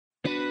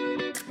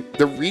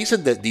The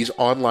reason that these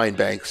online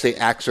banks, say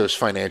Axos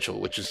Financial,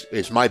 which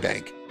is my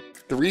bank,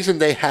 the reason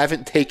they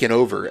haven't taken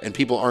over and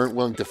people aren't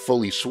willing to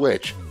fully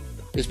switch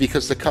is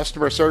because the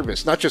customer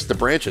service, not just the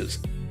branches,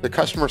 the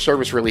customer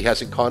service really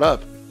hasn't caught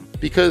up,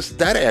 because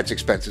that adds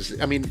expenses.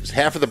 I mean,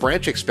 half of the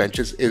branch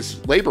expenses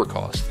is labor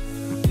cost.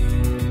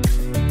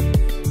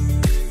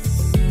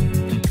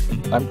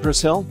 I'm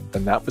Chris Hill,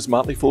 and that was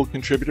Motley Fool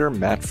contributor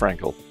Matt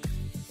Frankel.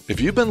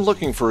 If you've been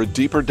looking for a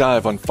deeper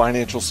dive on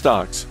financial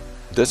stocks,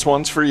 this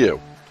one's for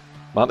you.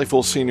 Motley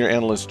Fool senior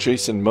analyst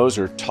Jason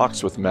Moser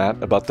talks with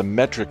Matt about the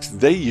metrics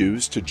they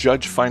use to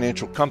judge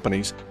financial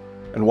companies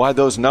and why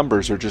those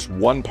numbers are just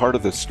one part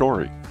of the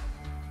story.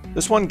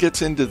 This one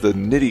gets into the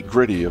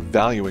nitty-gritty of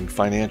valuing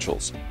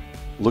financials,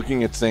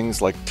 looking at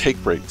things like take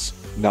rates,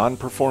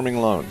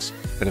 non-performing loans,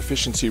 and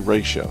efficiency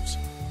ratios.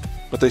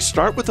 But they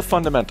start with the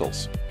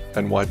fundamentals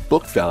and why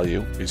book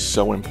value is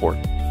so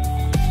important.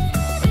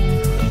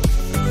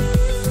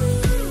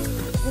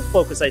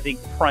 Focus, I think,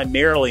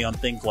 primarily on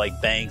things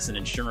like banks and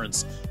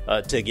insurance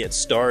to get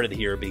started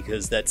here,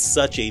 because that's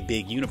such a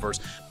big universe.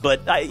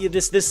 But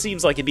this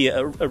seems like it'd be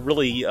a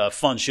really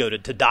fun show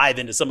to dive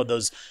into some of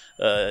those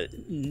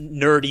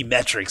nerdy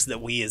metrics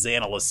that we as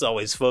analysts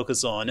always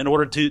focus on in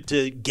order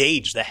to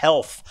gauge the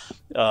health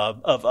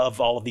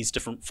of all of these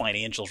different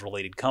financials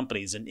related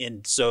companies.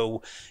 And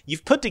so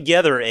you've put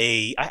together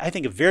I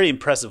think a very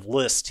impressive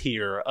list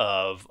here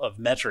of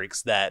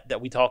metrics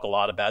that we talk a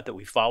lot about, that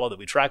we follow, that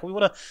we track. We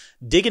want to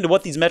dig into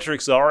what these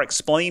metrics are,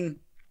 explain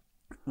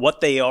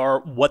what they are,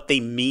 what they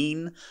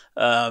mean,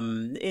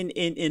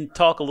 and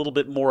talk a little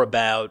bit more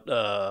about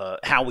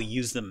how we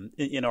use them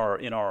in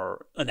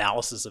our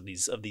analysis of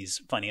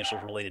these financial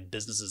related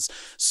businesses.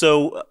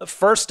 So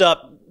first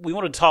up, we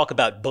want to talk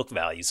about book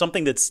value,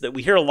 something that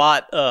we hear a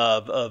lot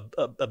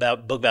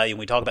about book value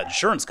when we talk about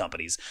insurance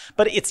companies,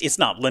 but it's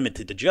not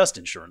limited to just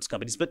insurance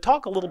companies. But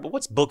talk a little bit,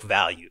 what's book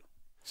value?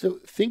 So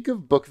think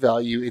of book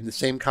value in the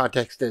same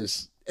context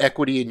as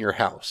equity in your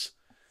house.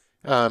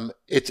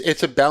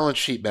 It's a balance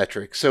sheet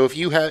metric. So if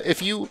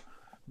you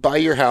buy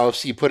your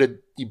house, you put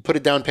a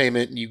down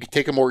payment, and you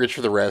take a mortgage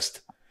for the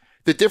rest,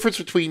 the difference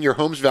between your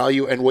home's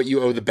value and what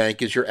you owe the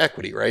bank is your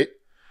equity, right?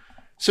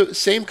 So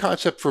same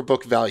concept for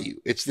book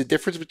value. It's the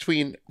difference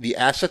between the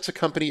assets a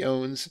company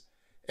owns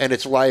and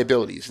its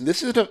liabilities. And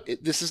this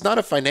is not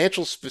a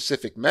financial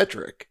specific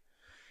metric.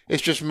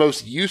 It's just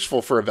most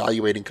useful for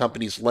evaluating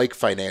companies like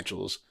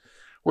financials,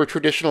 where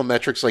traditional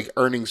metrics like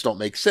earnings don't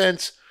make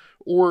sense,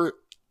 or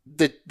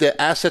the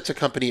assets a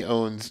company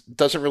owns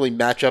doesn't really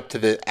match up to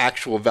the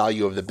actual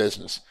value of the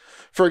business.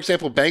 For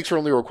example, banks are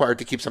only required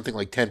to keep something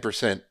like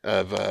 10%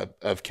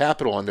 of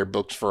capital on their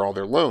books for all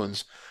their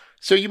loans.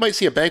 So you might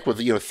see a bank with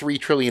 $3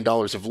 trillion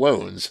of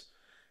loans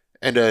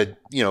and a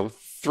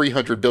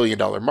 $300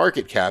 billion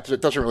market cap. So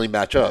it doesn't really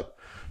match up.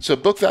 So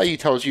book value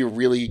tells you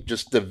really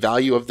just the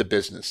value of the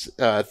business.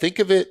 Think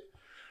of it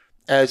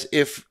as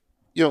if,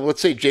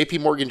 let's say JP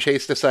Morgan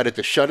Chase decided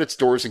to shut its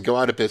doors and go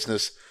out of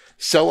business,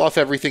 sell off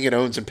everything it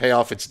owns, and pay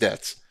off its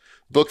debts.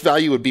 Book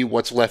value would be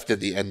what's left at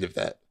the end of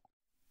that.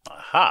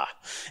 Aha.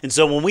 And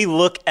so when we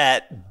look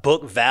at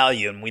book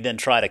value and we then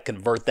try to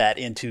convert that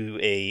into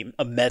a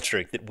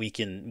metric that we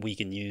can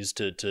use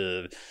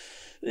to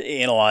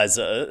analyze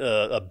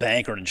a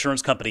bank or an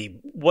insurance company,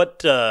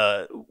 what's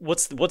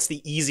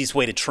the easiest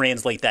way to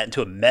translate that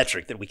into a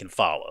metric that we can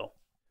follow?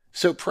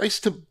 So price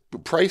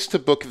to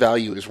book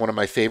value is one of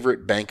my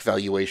favorite bank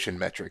valuation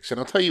metrics, and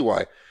I'll tell you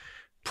why.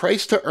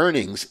 Price to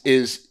earnings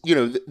is,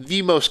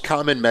 the most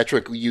common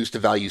metric we use to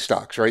value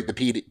stocks, right?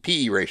 The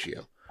PE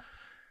ratio.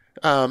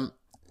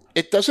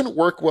 It doesn't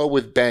work well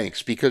with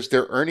banks because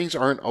their earnings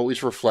aren't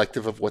always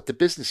reflective of what the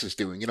business is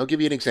doing. And I'll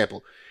give you an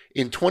example.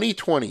 In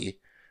 2020,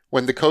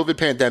 when the COVID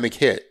pandemic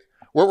hit,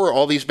 what were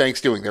all these banks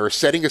doing? They were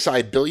setting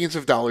aside billions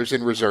of dollars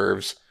in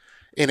reserves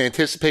in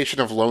anticipation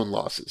of loan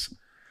losses.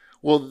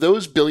 Well,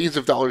 those billions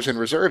of dollars in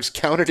reserves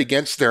counted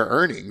against their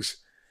earnings,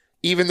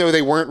 even though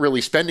they weren't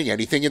really spending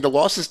anything, and the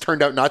losses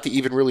turned out not to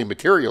even really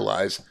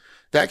materialize.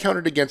 That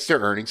counted against their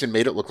earnings and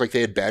made it look like they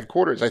had bad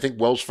quarters. I think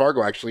Wells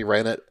Fargo actually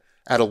ran it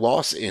at a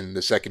loss in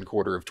the second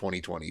quarter of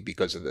 2020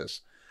 because of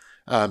this.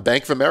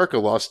 Bank of America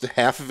lost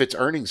half of its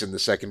earnings in the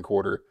second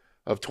quarter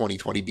of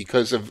 2020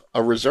 because of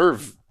a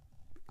reserve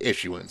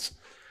issuance.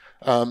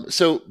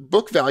 So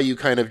book value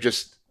kind of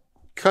just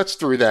cuts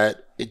through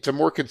that. It's a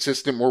more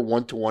consistent, more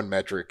one-to-one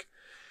metric.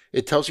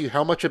 It tells you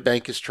how much a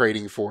bank is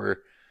trading for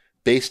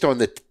based on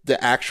the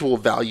actual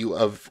value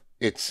of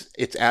its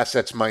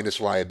assets minus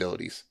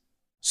liabilities.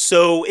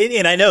 So,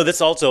 and I know that's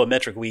also a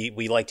metric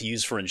we like to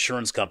use for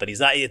insurance companies.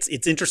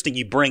 It's interesting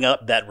you bring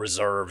up that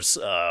reserves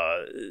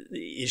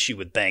issue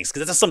with banks,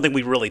 because that's something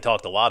we really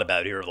talked a lot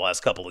about here over the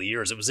last couple of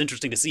years. It was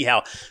interesting to see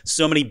how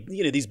so many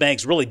these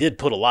banks really did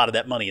put a lot of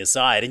that money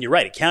aside, and you're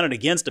right, it counted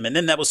against them, and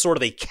then that was sort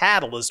of a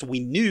catalyst we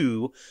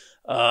knew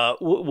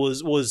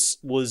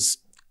was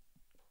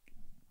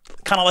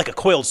kind of like a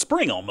coiled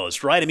spring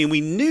almost, right? I mean,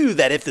 we knew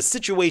that if the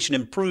situation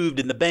improved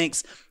and the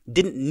banks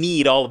didn't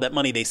need all of that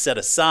money they set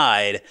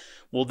aside,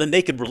 well, then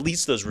they could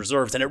release those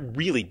reserves, and it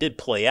really did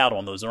play out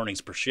on those earnings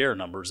per share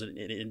numbers.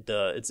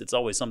 It's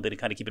always something to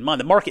kind of keep in mind.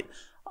 The market,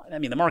 I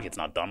mean, the market's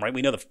not dumb, right?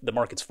 We know the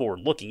market's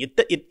forward looking.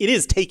 It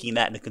is taking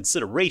that into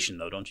consideration,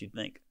 though, don't you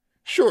think?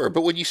 Sure,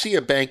 but when you see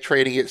a bank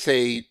trading at,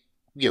 say,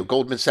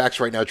 Goldman Sachs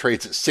right now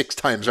trades at 6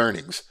 times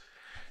earnings,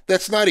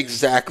 that's not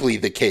exactly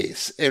the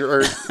case.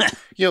 Or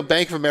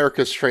Bank of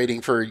America's trading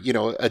for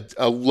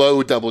a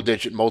low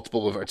double-digit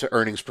multiple of its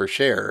earnings per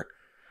share.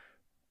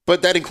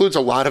 But that includes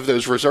a lot of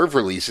those reserve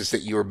releases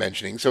that you were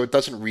mentioning, so it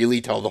doesn't really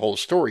tell the whole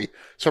story.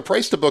 So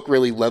price to book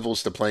really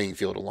levels the playing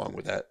field along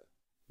with that.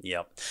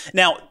 Yeah.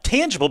 Now,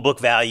 tangible book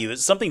value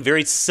is something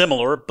very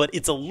similar, but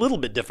it's a little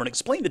bit different.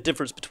 Explain the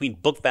difference between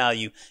book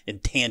value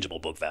and tangible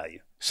book value.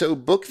 So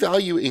book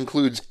value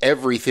includes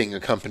everything a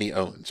company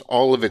owns,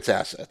 all of its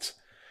assets.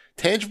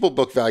 Tangible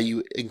book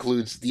value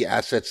includes the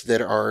assets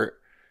that are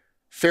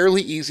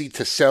fairly easy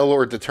to sell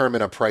or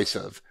determine a price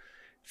of.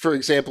 For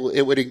example,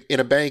 it would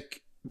in a bank.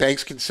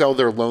 Banks can sell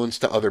their loans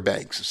to other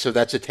banks, so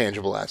that's a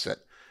tangible asset.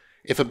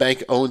 If a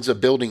bank owns a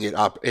building,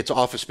 its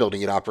office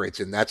building it operates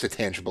in, that's a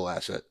tangible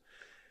asset.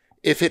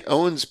 If it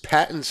owns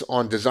patents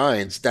on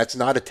designs, that's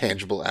not a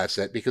tangible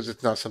asset because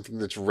it's not something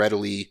that's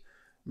readily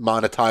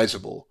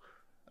monetizable.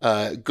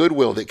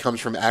 Goodwill that comes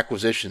from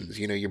acquisitions,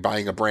 you're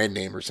buying a brand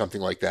name or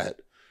something like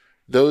that.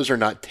 Those are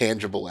not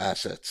tangible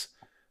assets.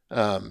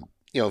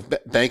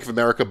 Bank of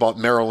America bought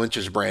Merrill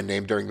Lynch's brand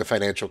name during the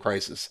financial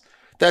crisis.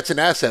 That's an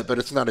asset, but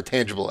it's not a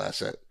tangible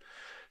asset.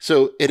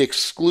 So it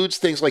excludes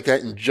things like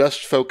that and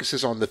just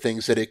focuses on the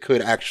things that it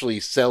could actually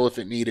sell if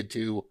it needed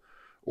to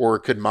or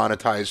could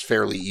monetize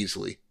fairly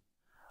easily.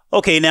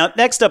 Okay, now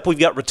next up we've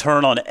got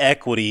return on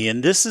equity,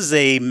 and this is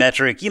a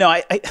metric,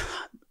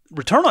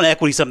 return on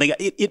equity, something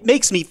it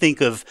makes me think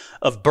of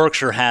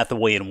Berkshire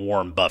Hathaway and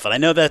Warren Buffett. I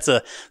know that's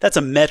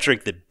a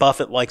metric that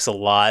Buffett likes a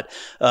lot.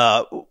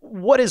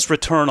 What is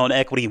return on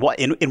equity,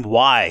 and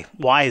why?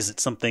 Why is it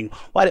something?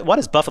 Why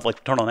does Buffett like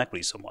return on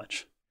equity so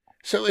much?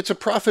 So it's a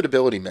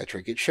profitability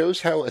metric. It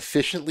shows how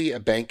efficiently a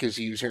bank is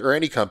using, or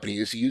any company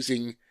is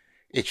using,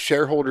 its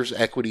shareholders'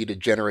 equity to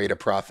generate a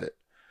profit.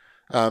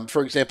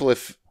 For example,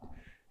 if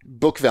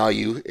book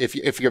value,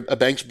 if a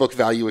bank's book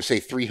value is say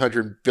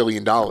 $300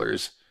 billion.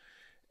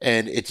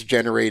 And it's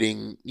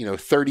generating,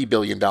 $30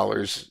 billion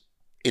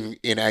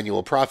in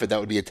annual profit, that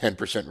would be a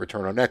 10%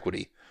 return on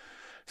equity.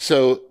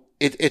 So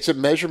it's a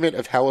measurement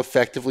of how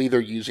effectively they're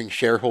using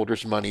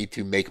shareholders' money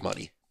to make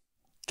money.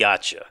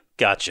 Gotcha.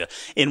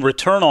 In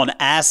return on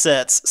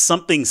assets,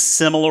 something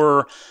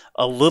similar,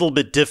 a little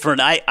bit different.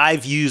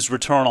 I've used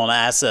return on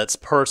assets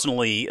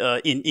personally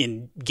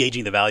in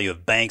gauging the value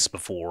of banks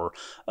before,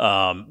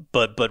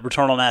 but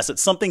return on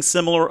assets, something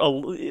similar, a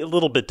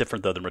little bit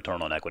different though than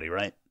return on equity,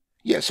 right?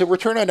 Yeah, so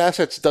return on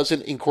assets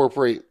doesn't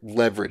incorporate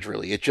leverage,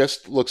 really. It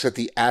just looks at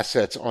the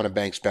assets on a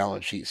bank's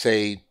balance sheet,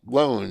 say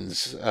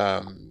loans,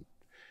 and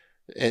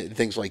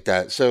things like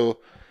that. So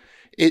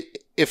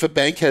if a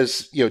bank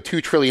has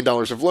 $2 trillion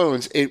of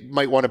loans, it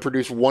might want to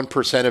produce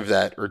 1% of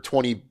that, or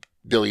 $20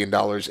 billion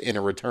in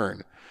a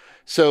return.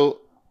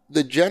 So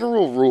the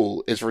general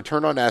rule is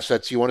return on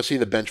assets, you want to see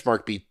the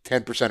benchmark be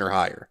 10% or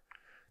higher.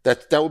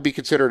 That would be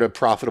considered a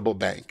profitable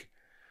bank.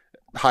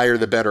 Higher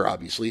the better,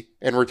 obviously.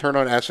 And return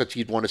on assets,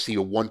 you'd want to see a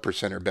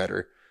 1% or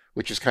better,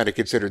 which is kind of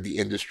considered the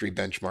industry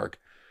benchmark.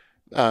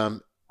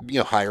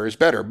 Higher is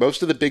better.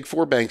 Most of the big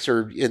four banks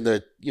are in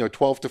the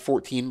 12 to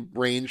 14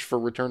 range for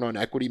return on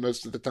equity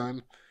most of the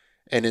time,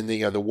 and in the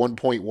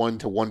 1.1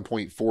 to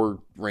 1.4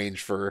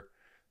 range for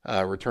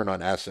return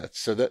on assets.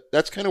 So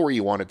that's kind of where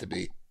you want it to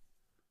be.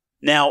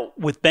 Now,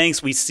 with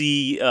banks, we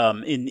see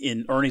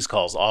in earnings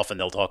calls, often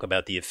they'll talk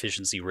about the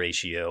efficiency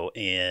ratio.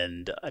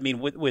 And I mean,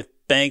 with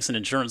banks and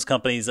insurance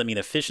companies, I mean,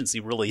 efficiency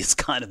really is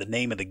kind of the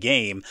name of the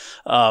game.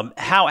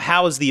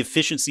 How is the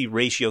efficiency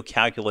ratio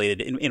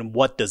calculated, and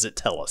what does it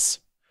tell us?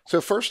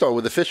 So first of all,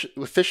 with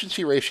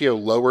efficiency ratio,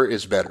 lower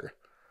is better.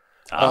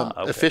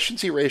 Okay.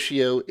 Efficiency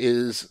ratio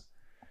is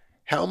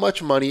how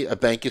much money a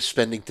bank is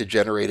spending to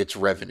generate its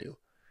revenue.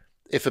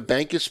 If a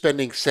bank is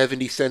spending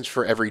 70 cents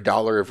for every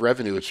dollar of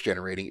revenue it's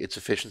generating, its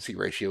efficiency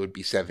ratio would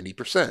be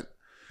 70%.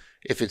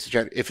 If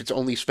it's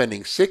only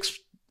spending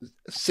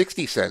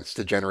 60 cents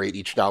to generate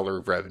each dollar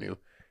of revenue,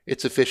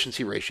 its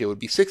efficiency ratio would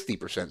be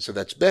 60%. So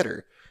that's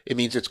better. It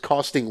means it's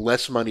costing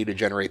less money to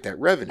generate that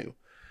revenue.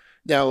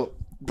 Now,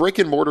 brick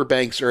and mortar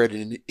banks are at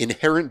an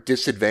inherent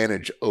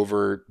disadvantage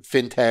over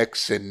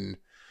fintechs and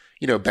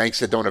banks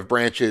that don't have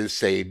branches,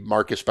 say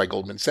Marcus by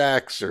Goldman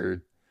Sachs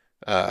or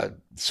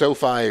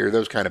SoFi or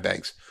those kind of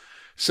banks.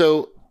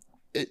 So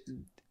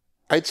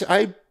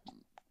I'd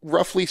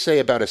roughly say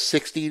about a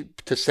 60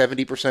 to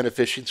 70%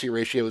 efficiency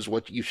ratio is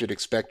what you should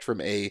expect from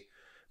a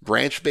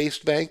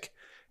branch-based bank,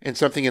 and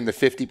something in the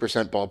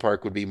 50%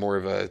 ballpark would be more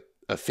of a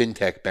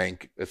fintech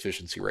bank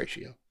efficiency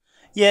ratio.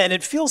 Yeah, and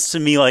it feels to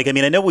me like, I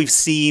mean, I know we've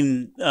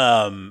seen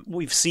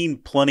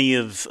plenty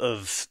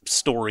of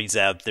stories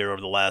out there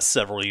over the last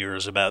several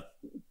years about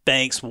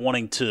banks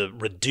wanting to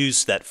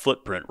reduce that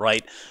footprint,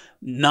 right?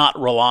 Not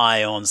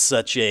rely on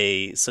such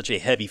a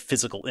heavy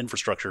physical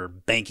infrastructure,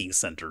 banking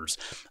centers.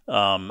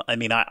 I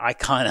mean, I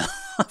kind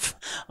of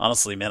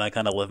honestly, man, I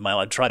kind of live my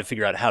life try to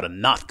figure out how to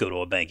not go to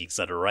a banking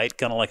center, right?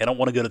 Kind of like I don't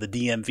want to go to the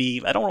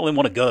DMV. I don't really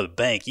want to go to the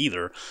bank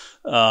either.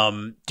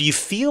 Do you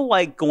feel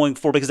like going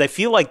forward? Because I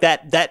feel like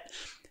that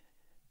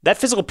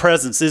physical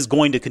presence is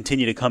going to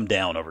continue to come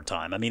down over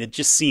time. I mean, it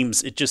just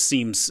seems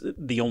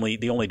the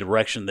only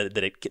direction that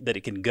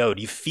it can go.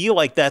 Do you feel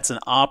like that's an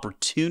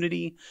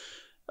opportunity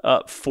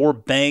for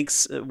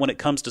banks when it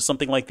comes to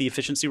something like the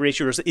efficiency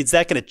ratio? Or is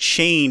that going to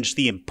change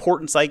the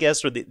importance, I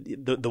guess, or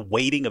the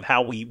weighting of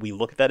how we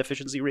look at that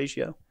efficiency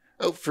ratio?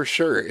 Oh, for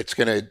sure.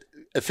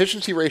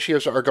 Efficiency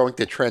ratios are going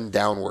to trend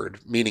downward,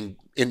 meaning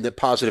in the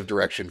positive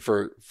direction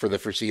for the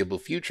foreseeable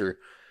future.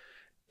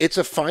 It's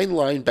a fine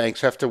line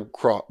banks have to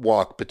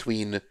walk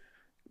between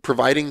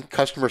providing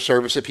customer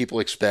service that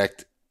people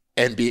expect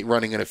and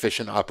running an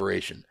efficient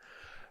operation.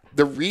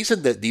 The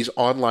reason that these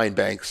online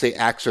banks, say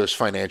Axos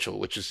Financial,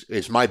 which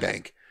is my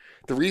bank,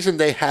 the reason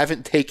they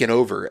haven't taken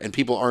over and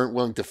people aren't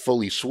willing to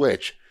fully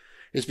switch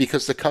is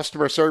because the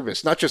customer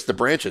service, not just the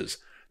branches,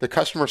 the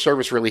customer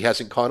service really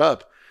hasn't caught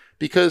up,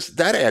 because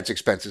that adds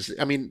expenses.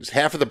 I mean,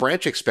 half of the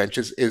branch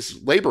expenses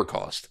is labor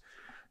cost.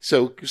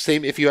 So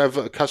same if you have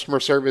a customer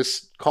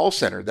service call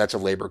center, that's a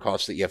labor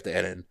cost that you have to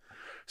add in.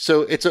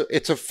 So it's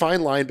a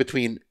fine line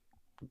between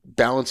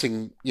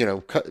balancing,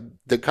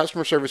 the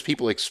customer service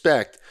people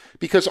expect,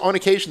 because on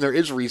occasion there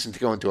is reason to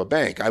go into a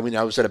bank. I mean,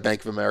 I was at a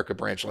Bank of America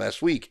branch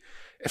last week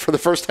for the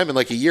first time in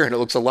like a year, and it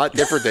looks a lot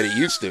different than it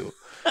used to.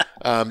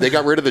 They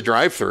got rid of the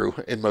drive-through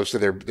in most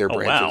of their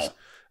branches.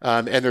 Wow.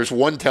 And there's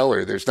one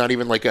teller. There's not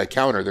even like a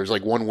counter. There's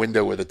like one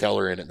window with a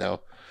teller in it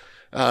now.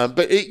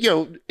 But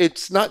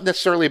it's not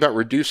necessarily about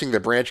reducing the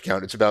branch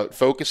count. It's about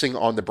focusing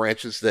on the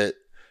branches that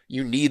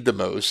you need the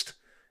most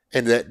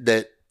and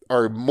that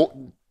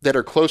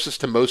are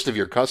closest to most of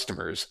your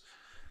customers,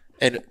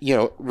 and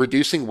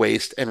reducing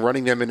waste and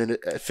running them in an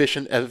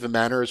efficient of a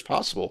manner as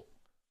possible.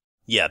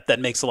 Yeah, that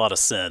makes a lot of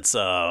sense.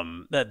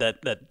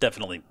 That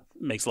definitely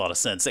makes a lot of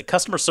sense. That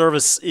customer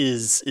service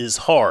is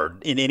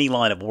hard in any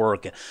line of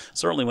work.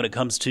 Certainly when it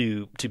comes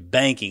to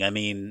banking. I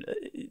mean,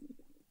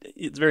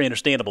 it's very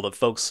understandable that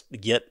folks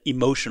get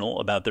emotional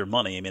about their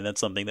money. I mean,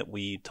 that's something that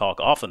we talk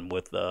often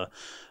with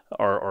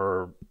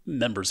our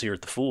members here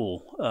at the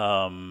Fool.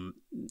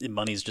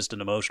 Money is just an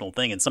emotional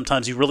thing, and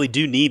sometimes you really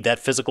do need that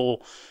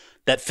physical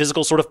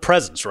sort of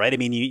presence, right? I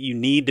mean, you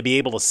need to be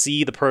able to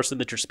see the person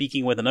that you're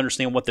speaking with and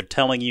understand what they're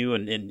telling you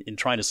and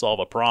trying to solve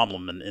a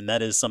problem, and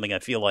that is something I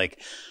feel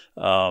like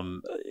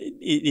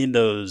in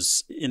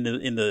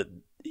the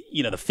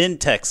the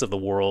fintechs of the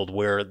world,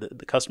 where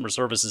the customer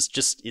service is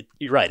just,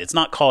 you're right, it's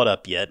not caught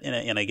up yet,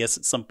 and I guess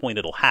at some point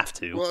it'll have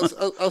to.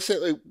 Well, I'll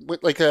say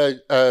like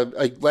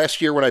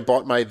last year when I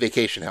bought my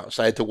vacation house,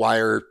 I had to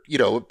wire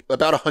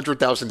about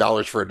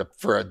 $100,000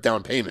 for a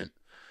down payment.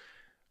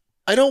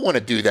 I don't want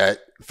to do that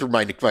through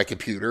my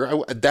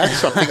computer. That's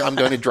something I'm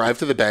going to drive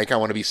to the bank. I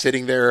want to be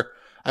sitting there.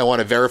 I want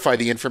to verify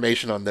the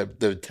information on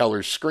the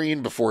teller's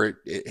screen before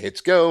it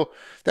hits go.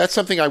 That's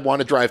something I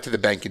want to drive to the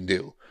bank and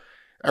do.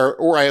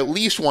 Or I at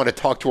least want to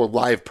talk to a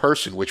live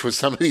person, which with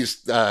some of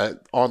these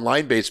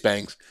online-based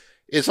banks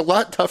is a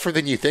lot tougher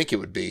than you think it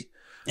would be.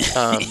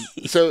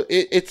 So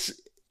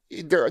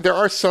there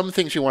are some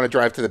things you want to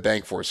drive to the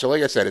bank for. So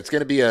like I said, it's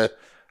going to be a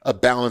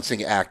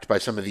balancing act by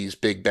some of these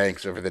big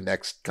banks over the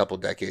next couple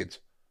decades.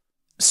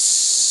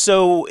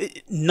 So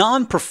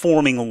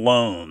non-performing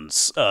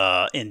loans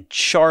and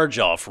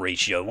charge-off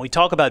ratio. When we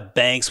talk about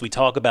banks, we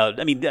talk about,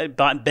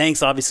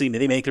 banks obviously,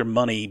 they make their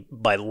money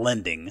by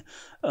lending.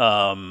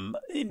 And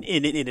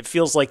it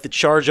feels like the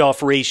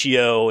charge-off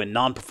ratio and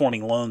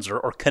non-performing loans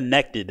are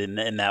connected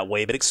in that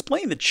way. But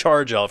explain the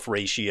charge-off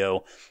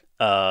ratio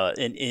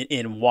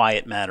and why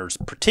it matters,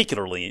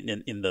 particularly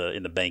in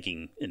the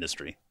banking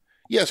industry.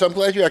 Yeah, so I'm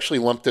glad you actually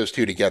lumped those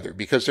two together,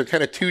 because they're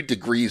kind of two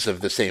degrees of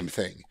the same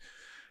thing.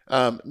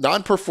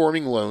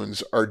 Non-performing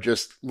loans are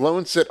just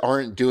loans that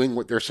aren't doing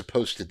what they're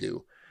supposed to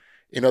do.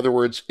 In other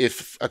words,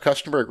 if a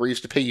customer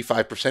agrees to pay you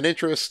 5%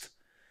 interest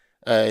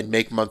and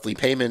make monthly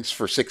payments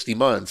for 60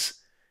 months,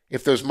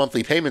 if those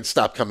monthly payments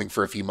stop coming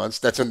for a few months,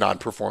 that's a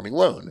non-performing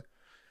loan.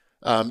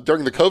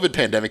 During the COVID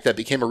pandemic, that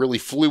became a really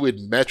fluid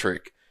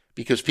metric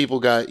because people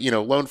got,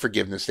 loan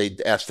forgiveness.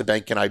 They'd ask the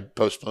bank, can I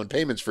postpone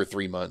payments for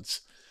 3 months?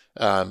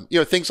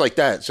 Things like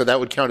that. So that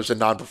would count as a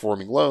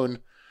non-performing loan.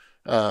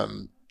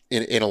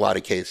 In a lot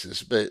of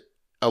cases, but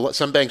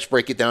some banks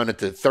break it down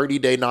into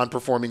 30-day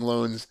non-performing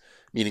loans,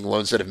 meaning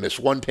loans that have missed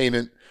one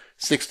payment,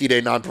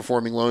 60-day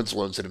non-performing loans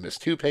that have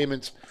missed 2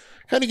 payments.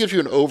 Kind of gives you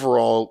an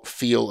overall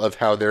feel of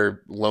how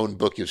their loan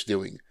book is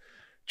doing.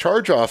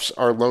 Charge-offs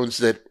are loans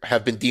that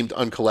have been deemed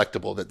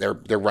uncollectible, that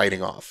they're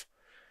writing off.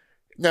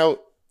 Now,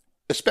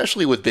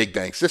 especially with big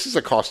banks, this is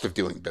a cost of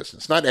doing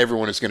business. Not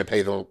everyone is going to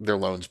pay their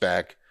loans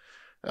back.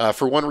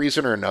 For one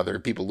reason or another,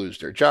 people lose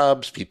their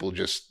jobs, people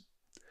just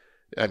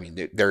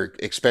their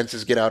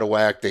expenses get out of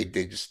whack. They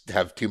just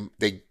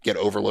they get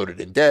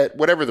overloaded in debt,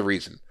 whatever the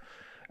reason.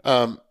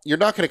 You're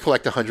not going to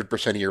collect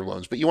 100% of your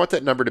loans, but you want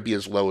that number to be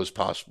as low as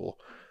possible.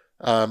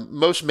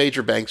 Most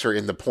major banks are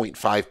in the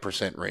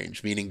 0.5%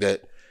 range, meaning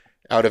that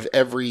out of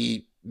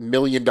every $1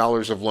 million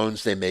of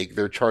loans they make,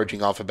 they're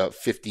charging off about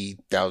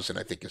 50,000,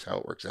 I think is how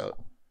it works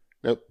out.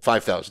 Nope,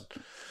 5,000.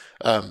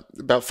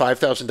 About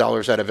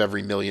 $5,000 out of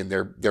every million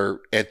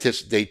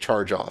they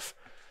charge off.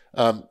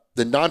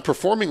 The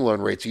non-performing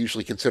loan rates are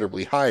usually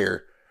considerably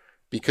higher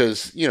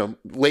because,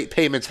 late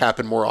payments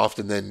happen more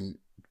often than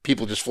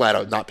people just flat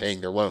out not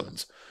paying their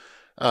loans.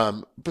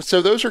 But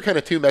so those are kind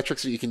of two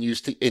metrics that you can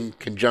use in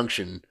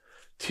conjunction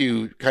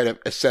to kind of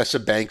assess a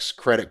bank's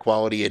credit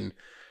quality and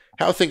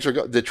how things are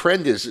going. The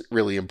trend is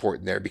really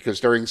important there because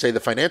during, say,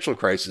 the financial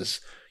crisis,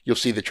 you'll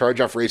see the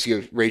charge-off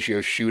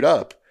ratio shoot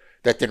up.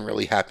 That didn't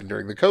really happen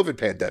during the COVID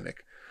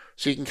pandemic.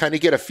 So you can kind of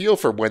get a feel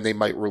for when they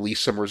might release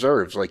some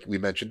reserves, like we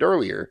mentioned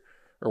earlier,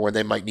 or when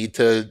they might need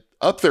to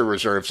up their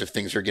reserves if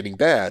things are getting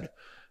bad.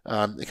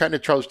 It kind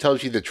of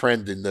tells you the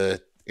trend in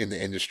the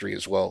industry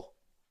as well.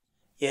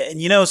 Yeah,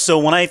 and so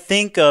when I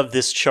think of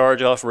this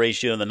charge-off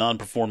ratio and the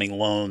non-performing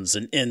loans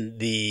and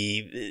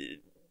the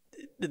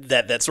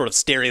that sort of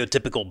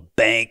stereotypical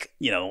bank,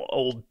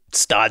 old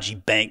stodgy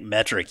bank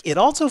metric, it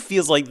also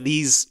feels like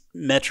these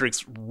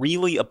metrics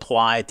really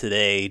apply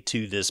today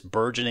to this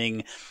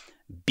burgeoning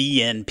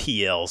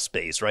BNPL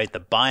space, right?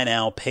 The buy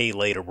now, pay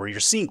later, where you're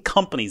seeing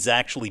companies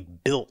actually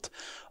built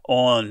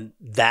on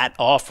that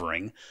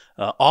offering.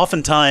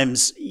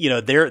 Oftentimes,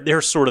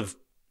 they're sort of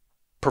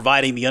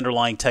providing the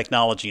underlying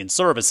technology and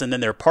service, and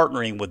then they're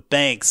partnering with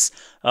banks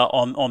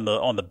on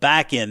the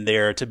back end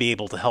there to be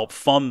able to help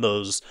fund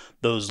those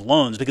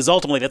loans, because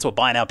ultimately that's what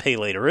buy now pay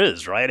later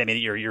is, right? I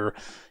mean,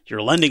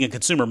 you're lending a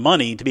consumer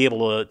money to be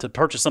able to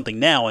purchase something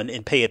now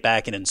and pay it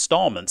back in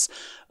installments.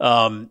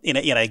 And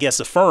I guess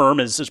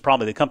Affirm is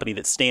probably the company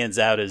that stands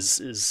out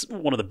as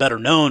one of the better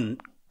known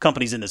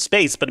companies in the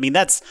space. But I mean,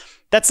 that's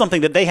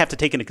something that they have to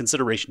take into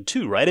consideration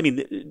too, right? I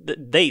mean,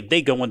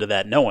 they go into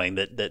that knowing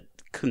that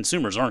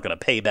consumers aren't going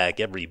to pay back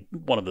every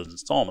one of those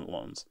installment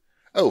loans.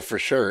 Oh, for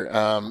sure.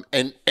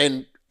 And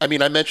I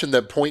mean, I mentioned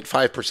that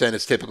 0.5%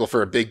 is typical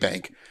for a big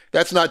bank.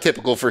 That's not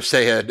typical for,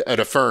 say, an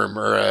Affirm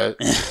or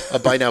a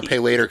buy now, pay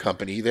later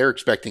company. They're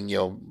expecting,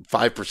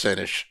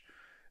 5%-ish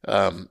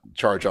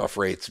charge-off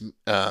rates.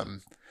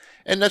 And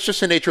that's just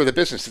the nature of the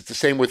business. It's the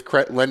same with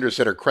lenders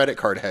that are credit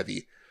card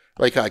heavy.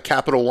 Like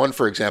Capital One,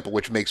 for example,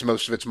 which makes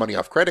most of its money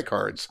off credit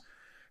cards,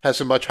 has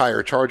a much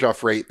higher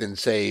charge-off rate than,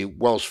 say,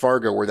 Wells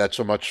Fargo, where that's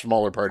a much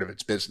smaller part of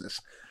its business.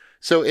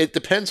 So it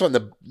depends on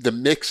the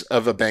mix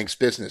of a bank's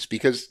business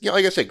because,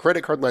 like I said,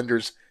 credit card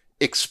lenders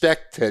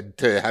expect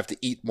to have to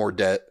eat more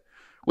debt,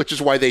 which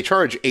is why they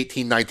charge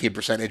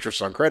 18-19%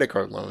 interest on credit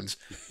card loans,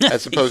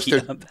 as opposed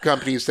to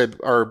companies that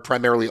are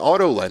primarily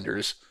auto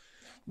lenders,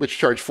 which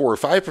charge 4 or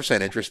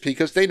 5% interest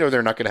because they know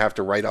they're not going to have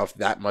to write off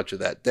that much of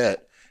that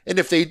debt. And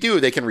if they do,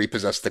 they can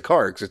repossess the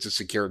car because it's a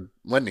secured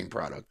lending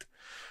product.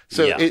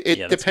 So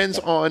it depends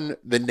on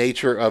the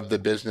nature of the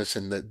business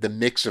and the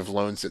mix of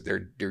loans that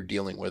they're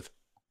dealing with.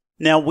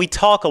 Now, we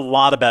talk a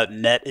lot about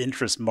net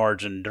interest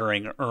margin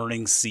during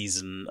earnings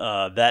season.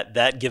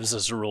 That gives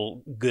us a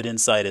real good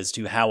insight as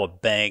to how a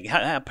bank,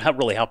 how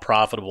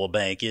profitable a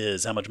bank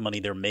is, how much money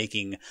they're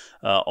making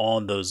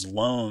on those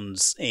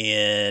loans.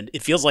 And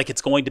it feels like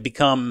it's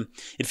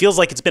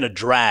been a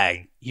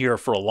drag here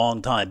for a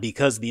long time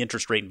because the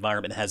interest rate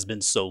environment has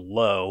been so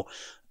low.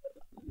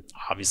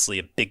 Obviously,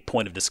 a big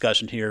point of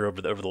discussion here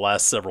over the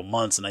last several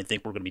months, and I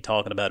think we're going to be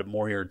talking about it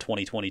more here in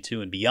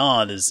 2022 and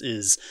beyond.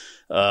 Is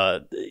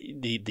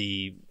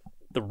the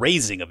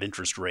raising of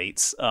interest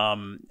rates?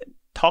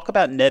 Talk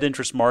about net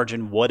interest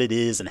margin, what it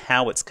is, and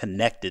how it's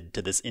connected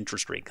to this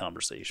interest rate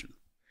conversation.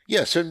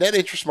 Yeah, so net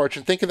interest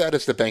margin, think of that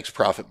as the bank's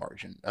profit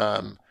margin.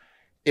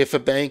 If a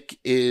bank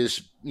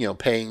is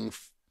paying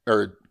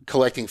or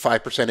collecting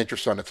 5%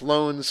 interest on its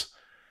loans,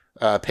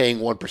 paying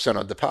 1%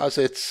 on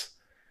deposits.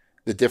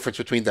 The difference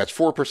between that's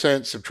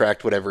 4%,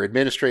 subtract whatever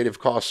administrative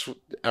costs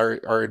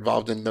are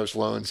involved in those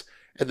loans,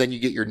 and then you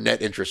get your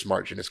net interest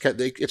margin.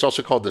 It's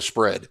also called the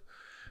spread,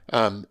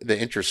 the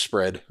interest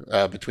spread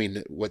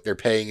between what they're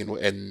paying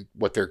and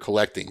what they're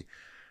collecting.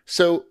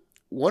 So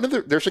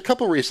there's a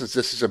couple reasons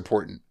this is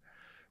important.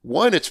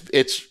 One,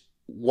 it's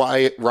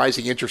why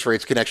rising interest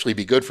rates can actually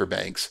be good for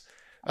banks.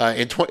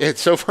 And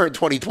so far in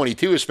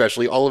 2022,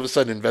 especially, all of a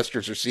sudden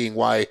investors are seeing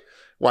why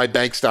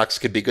bank stocks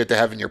could be good to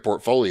have in your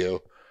portfolio.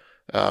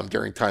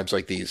 During times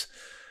like these.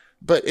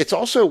 But it's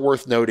also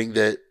worth noting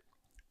that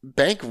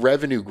bank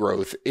revenue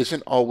growth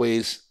isn't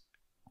always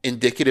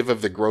indicative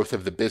of the growth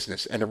of the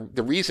business. And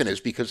the reason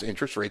is because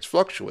interest rates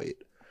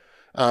fluctuate.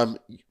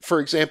 For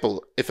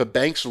example, if a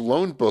bank's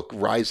loan book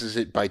rises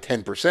it by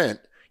 10%,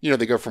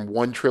 they go from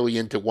 $1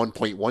 trillion to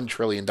 $1.1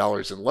 trillion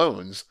in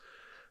loans,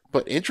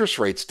 but interest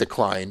rates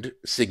declined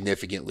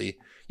significantly,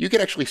 you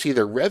can actually see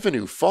their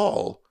revenue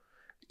fall,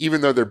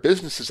 even though their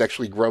business is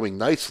actually growing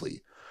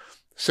nicely.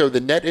 So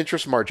the net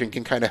interest margin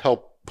can kind of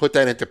help put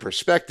that into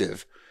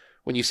perspective.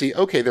 When you see,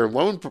 okay, their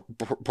loan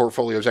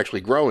portfolio is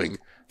actually growing,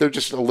 they're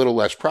just a little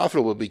less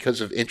profitable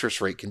because of interest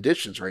rate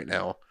conditions right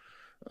now.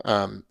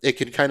 it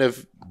can kind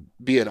of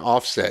be an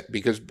offset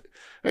because,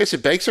 like I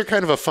said, banks are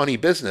kind of a funny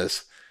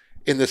business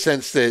in the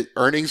sense that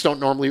earnings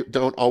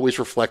don't always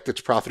reflect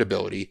its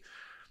profitability.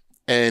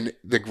 And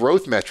the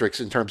growth metrics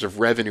in terms of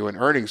revenue and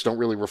earnings don't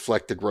really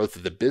reflect the growth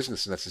of the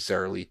business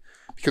necessarily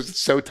because it's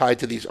so tied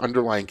to these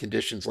underlying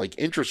conditions like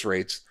interest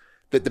rates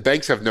that the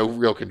banks have no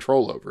real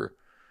control over.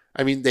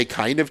 I mean, they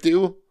kind of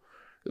do,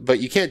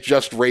 but you can't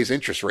just raise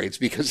interest rates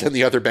because then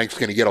the other bank's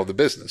going to get all the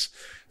business.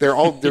 They're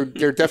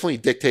definitely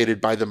dictated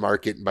by the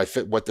market and by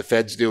what the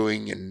Fed's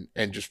doing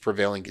and just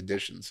prevailing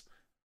conditions.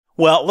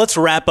 Well, let's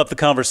wrap up the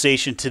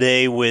conversation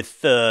today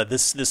with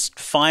this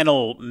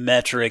final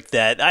metric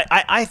that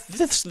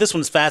this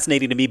one's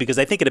fascinating to me because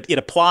I think it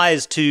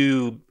applies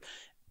to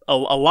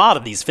a lot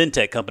of these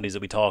fintech companies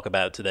that we talk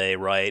about today,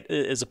 right?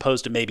 As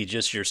opposed to maybe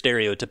just your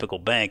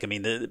stereotypical bank. I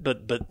mean,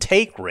 but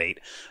take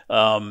rate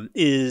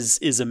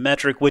is a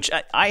metric which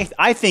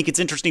I think it's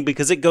interesting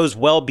because it goes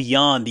well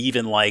beyond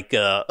even like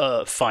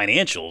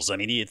financials. I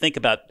mean, you think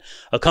about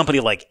a company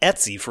like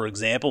Etsy, for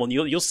example, and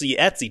you'll see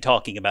Etsy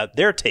talking about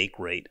their take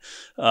rate.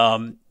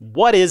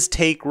 What is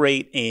take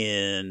rate,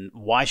 and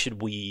why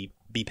should we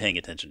be paying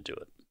attention to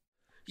it?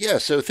 Yeah,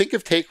 so think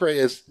of take rate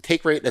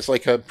as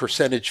like a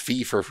percentage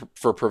fee for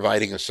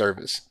providing a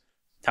service.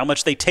 How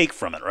much they take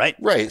from it, right?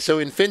 Right. So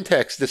in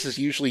fintechs, this is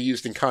usually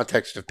used in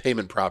context of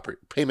payment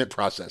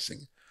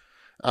processing.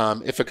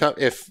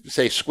 If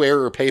say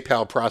Square or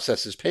PayPal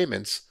processes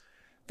payments,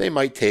 they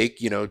might take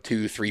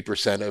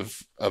 2-3%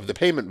 of the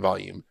payment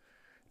volume.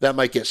 That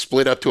might get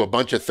split up to a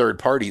bunch of third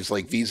parties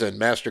like Visa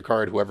and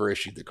MasterCard, whoever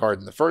issued the card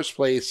in the first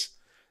place,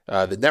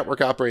 the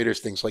network operators,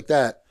 things like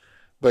that.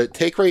 But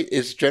take rate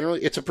is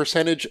generally, it's a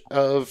percentage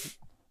of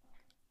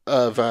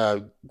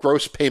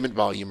gross payment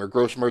volume or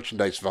gross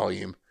merchandise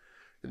volume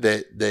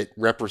that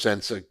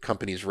represents a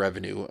company's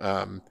revenue.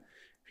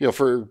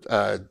 For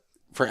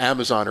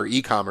Amazon or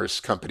e-commerce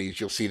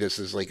companies, you'll see this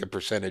as like a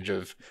percentage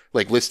of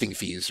like listing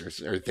fees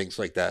or things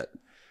like that.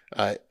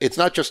 It's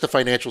not just a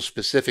financial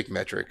specific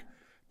metric,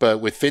 but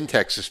with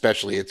fintechs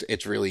especially,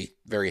 it's really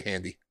very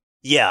handy.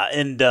 Yeah,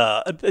 and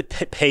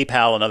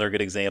PayPal, another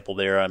good example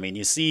there. I mean,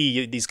 you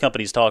see these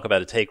companies talk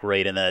about a take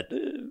rate in that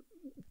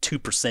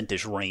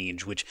 2%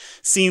 range, which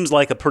seems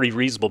like a pretty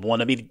reasonable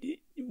one. I mean,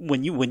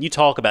 when you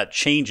talk about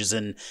changes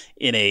in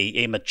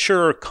a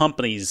mature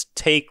company's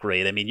take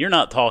rate, I mean, you're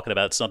not talking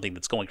about something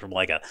that's going from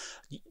like a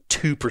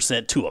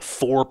 2% to a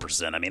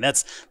 4%. I mean,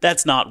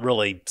 that's not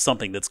really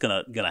something that's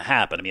gonna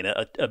happen. I mean,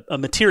 a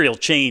material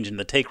change in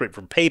the take rate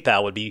from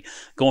PayPal would be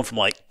going from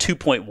like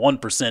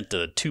 2.1%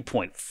 to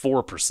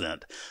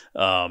 2.4%.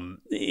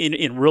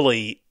 In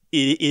really,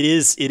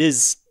 it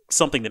is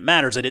something that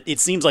matters, and it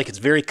seems like it's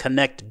very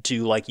connected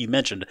to, like you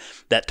mentioned,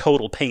 that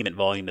total payment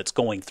volume that's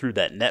going through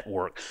that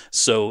network.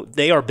 So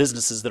they are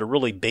businesses that are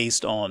really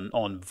based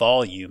on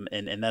volume,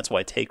 and that's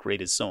why take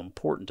rate is so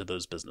important to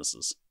those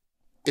businesses.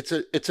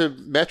 It's a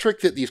metric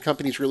that these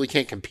companies really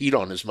can't compete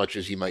on as much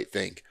as you might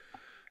think.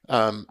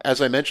 As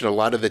I mentioned, a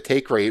lot of the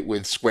take rate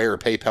with Square,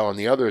 PayPal, and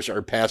the others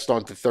are passed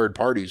on to third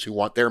parties who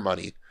want their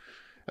money.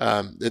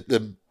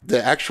 The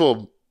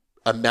actual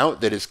amount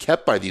that is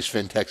kept by these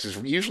fintechs is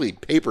usually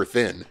paper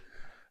thin.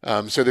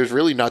 So there's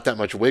really not that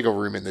much wiggle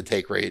room in the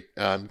take rate.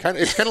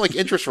 It's kind of like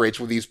interest rates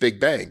with these big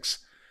banks,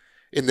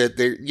 in that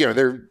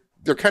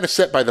they're kind of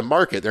set by the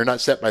market. They're not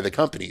set by the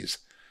companies.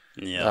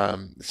 Yeah.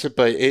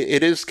 But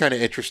it is kind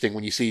of interesting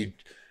when you see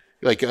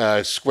like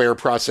Square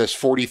processed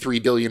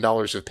 $43 billion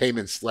of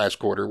payments last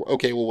quarter.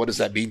 Okay, well, what does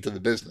that mean to the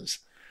business?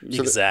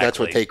 So exactly. That's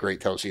what take rate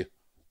tells you.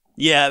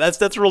 Yeah,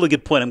 that's a really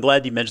good point. I'm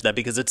glad you mentioned that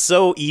because it's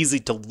so easy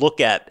to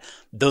look at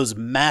those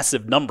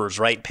massive numbers,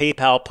 right?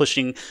 PayPal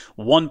pushing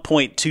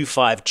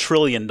 $1.25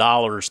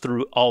 trillion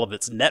through all of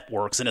its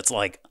networks. And it's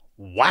like,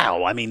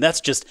 wow. I mean,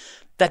 that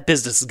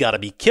business has got to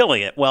be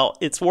killing it. Well,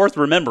 it's worth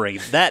remembering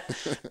that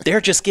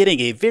they're just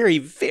getting a very,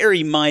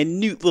 very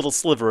minute little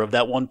sliver of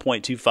that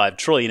 1.25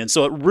 trillion. And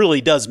so it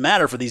really does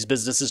matter for these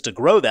businesses to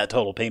grow that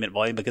total payment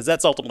volume because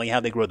that's ultimately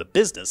how they grow the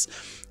business.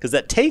 Because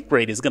that take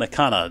rate is going to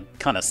kind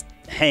of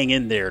hang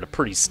in there at a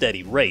pretty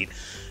steady rate.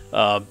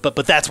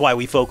 But that's why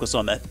we focus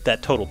on that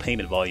total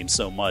payment volume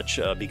so much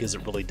because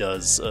it really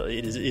does.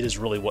 It is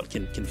really what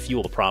can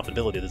fuel the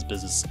profitability of this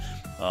business.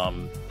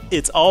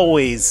 It's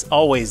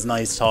always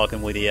nice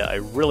talking with you. I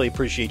really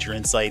appreciate your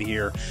insight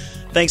here.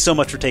 Thanks so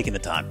much for taking the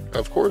time.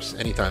 Of course,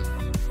 anytime.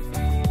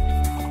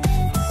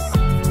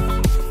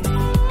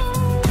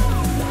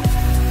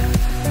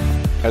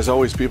 As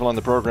always, people on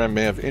the program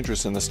may have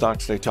interest in the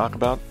stocks they talk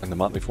about, and the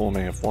Motley Fool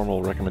may have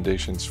formal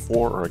recommendations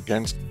for or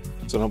against,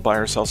 so don't buy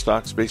or sell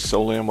stocks based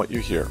solely on what you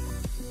hear.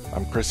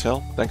 I'm Chris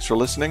Hill. Thanks for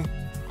listening.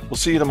 We'll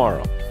see you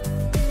tomorrow.